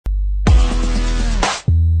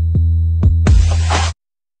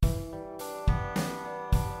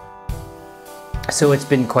So it's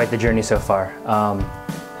been quite the journey so far.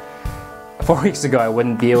 4 weeks ago, I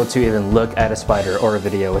wouldn't be able to even look at a spider or a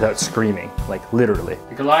video without screaming, like literally.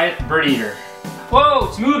 The Goliath bird eater. Whoa,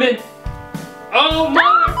 it's moving! Oh,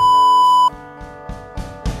 mother!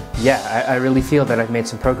 Yeah, I really feel that I've made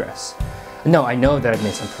some progress. No, I know that I've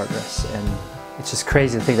made some progress, and it's just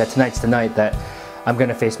crazy to think that tonight's the night that I'm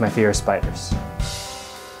gonna face my fear of spiders.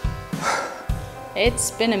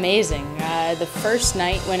 It's been amazing. The first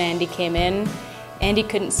night when Andy came in, Andy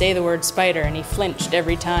couldn't say the word spider, and he flinched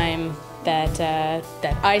every time that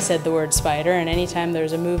I said the word spider, and anytime there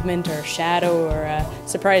was a movement or a shadow or a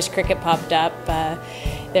surprise cricket popped up,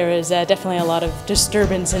 there was definitely a lot of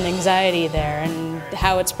disturbance and anxiety there, and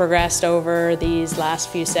how it's progressed over these last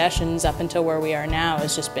few sessions up until where we are now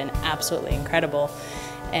has just been absolutely incredible.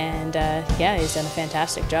 And yeah, he's done a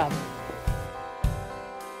fantastic job.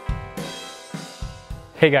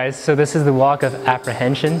 Hey guys, so this is the walk of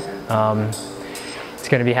apprehension. It's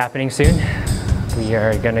going to be happening soon. We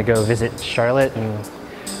are going to go visit Charlotte, and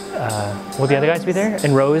will the other guys be there?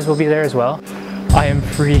 And Rose will be there as well. I am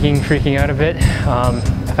freaking out a bit.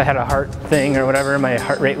 If I had a heart thing or whatever, my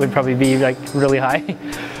heart rate would probably be like really high.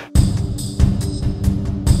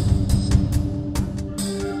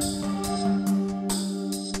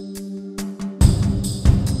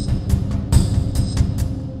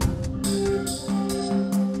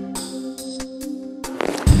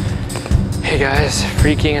 Hey guys,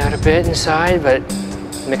 freaking out a bit inside, but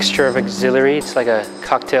mixture of auxiliary. It's like a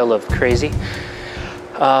cocktail of crazy.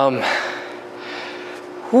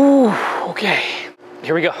 Whew, okay,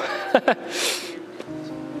 here we go.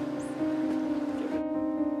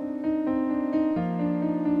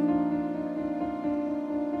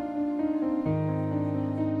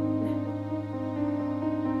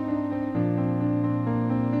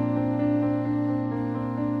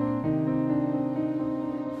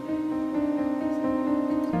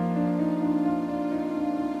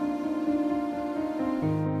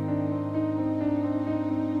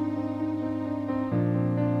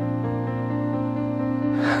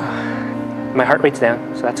 My heart rate's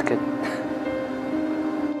down, so that's good.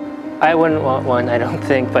 I wouldn't want one, I don't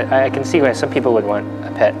think, but I can see why some people would want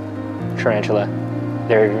a pet tarantula.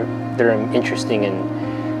 They're interesting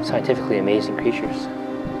and scientifically amazing creatures.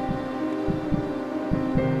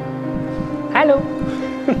 Hello!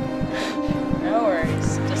 No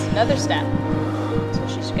worries, just another step. So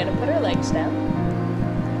she's gonna put her legs down.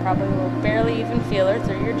 Probably will barely even feel her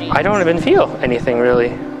through your jeans. I don't even feel anything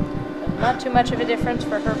really. Not too much of a difference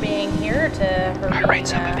for her being here to her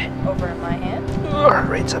being over in my hand. Heart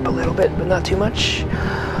rate's up a little bit, but not too much.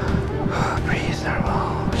 Breathe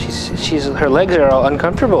normal. Her legs are all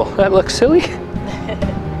uncomfortable. That looks silly.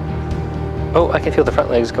 Oh, I can feel the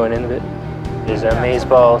front legs going in a bit. These are amaze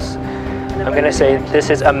balls. I'm gonna say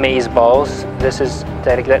this is amaze balls. This is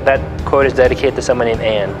that quote is dedicated to someone named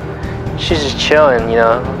Anne. She's just chilling, you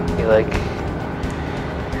know. You're like,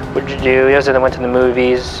 what'd you do? Yesterday I went to the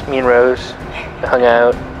movies. Me and Rose hung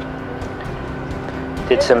out.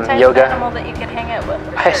 Did some yoga. Animal that you can hang out with.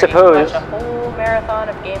 I suppose. Watch a whole marathon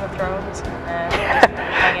of Game of Thrones and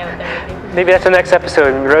hang out with everything. Maybe that's the next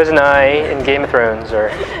episode. Rose and I in Game of Thrones,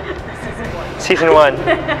 or season 1.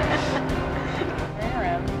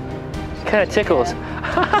 Kind of tickles.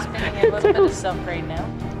 Spinning a little bit of silk right now.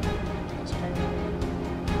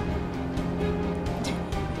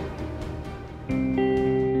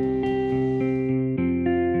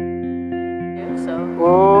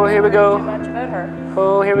 Oh, here we go. Too much about her.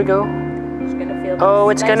 Oh, here we go. She's gonna feel oh,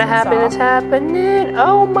 it's gonna happen. It's happening.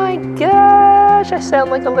 Oh my gosh, I sound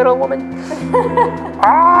like a little woman.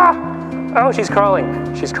 Ah! Oh, she's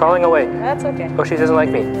crawling. She's crawling away. That's okay. Oh, she doesn't like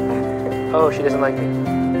me. Oh, she doesn't like me.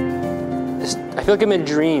 I feel like I'm in a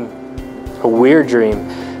dream. A weird dream.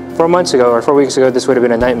 4 months ago, or 4 weeks ago, this would have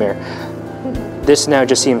been a nightmare. This now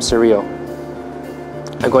just seems surreal.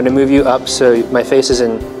 I'm going to move you up so my face is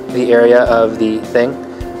in the area of the thing.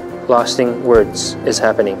 Losting words is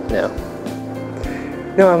happening now.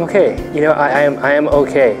 No, I'm okay. You know, I am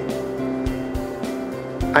okay.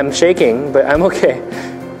 I'm shaking, but I'm okay.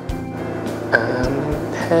 I'm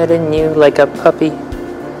petting you like a puppy,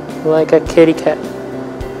 like a kitty cat. I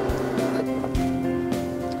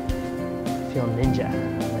feel ninja,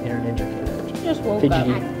 my inner ninja. You just woke up.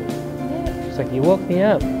 It's like you woke me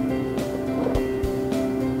up.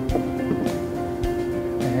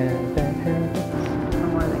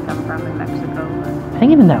 From in Mexico. I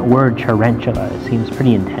think even that word tarantula seems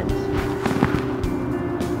pretty intense.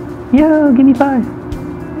 Yo, give me 5.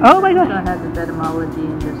 Oh my gosh! So it has its etymology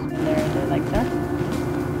and just narrated like that.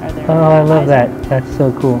 Are there oh, I love that. That's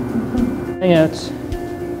so cool. Hangouts.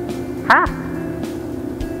 Ha!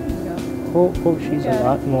 Oh, oh, she's a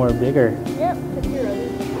lot more bigger. Yep, put your other.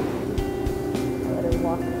 Let her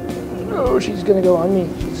walk. Oh, she's gonna go on me.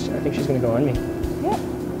 I think she's gonna go on me. Yep,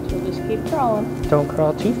 she'll just keep crawling. Don't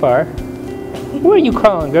crawl too far. Where are you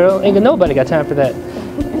crawling, girl? Ain't nobody got time for that.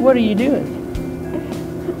 What are you doing?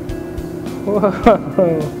 Whoa.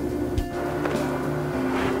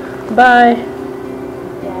 Bye.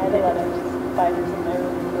 Yeah, they let us spiders in there.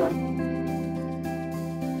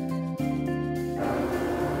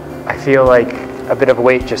 I feel like a bit of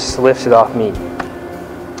weight just lifted off me.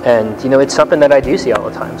 And, you know, it's something that I do see all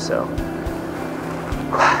the time, so.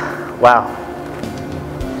 Wow.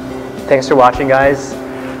 Thanks for watching, guys.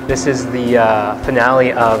 This is the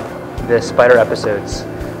finale of the spider episodes.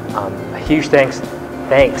 A huge thanks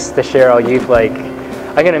to Cheryl. You've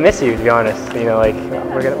I'm gonna miss you, to be honest. You know,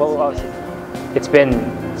 we're gonna. Well, it's been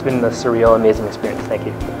a surreal, amazing experience. Thank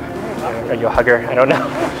you. Are you a hugger? I don't know.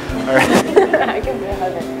 All right. I can be a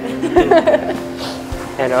hugger.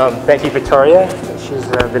 And thank you, Victoria. She's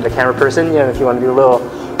been the camera person. You know, if you want to do a little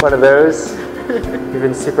one of those, you've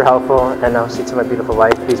been super helpful. And obviously to my beautiful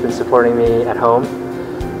wife, who's been supporting me at home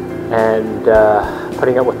and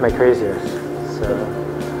putting up with my craziness. So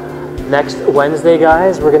next Wednesday,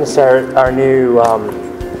 guys, we're going to start our new,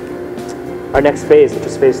 our next phase, which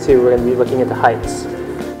is phase 2. We're going to be looking into heights.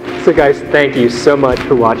 So guys, thank you so much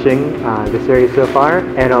for watching the series so far,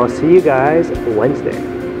 and I'll see you guys Wednesday.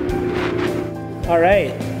 All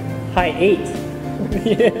right, height 8.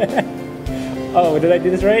 Yeah. Oh, did I do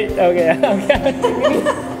this right? Okay.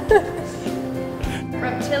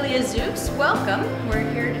 Reptilia Zeus, welcome. We're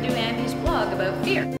here to do Andy's blog about fear.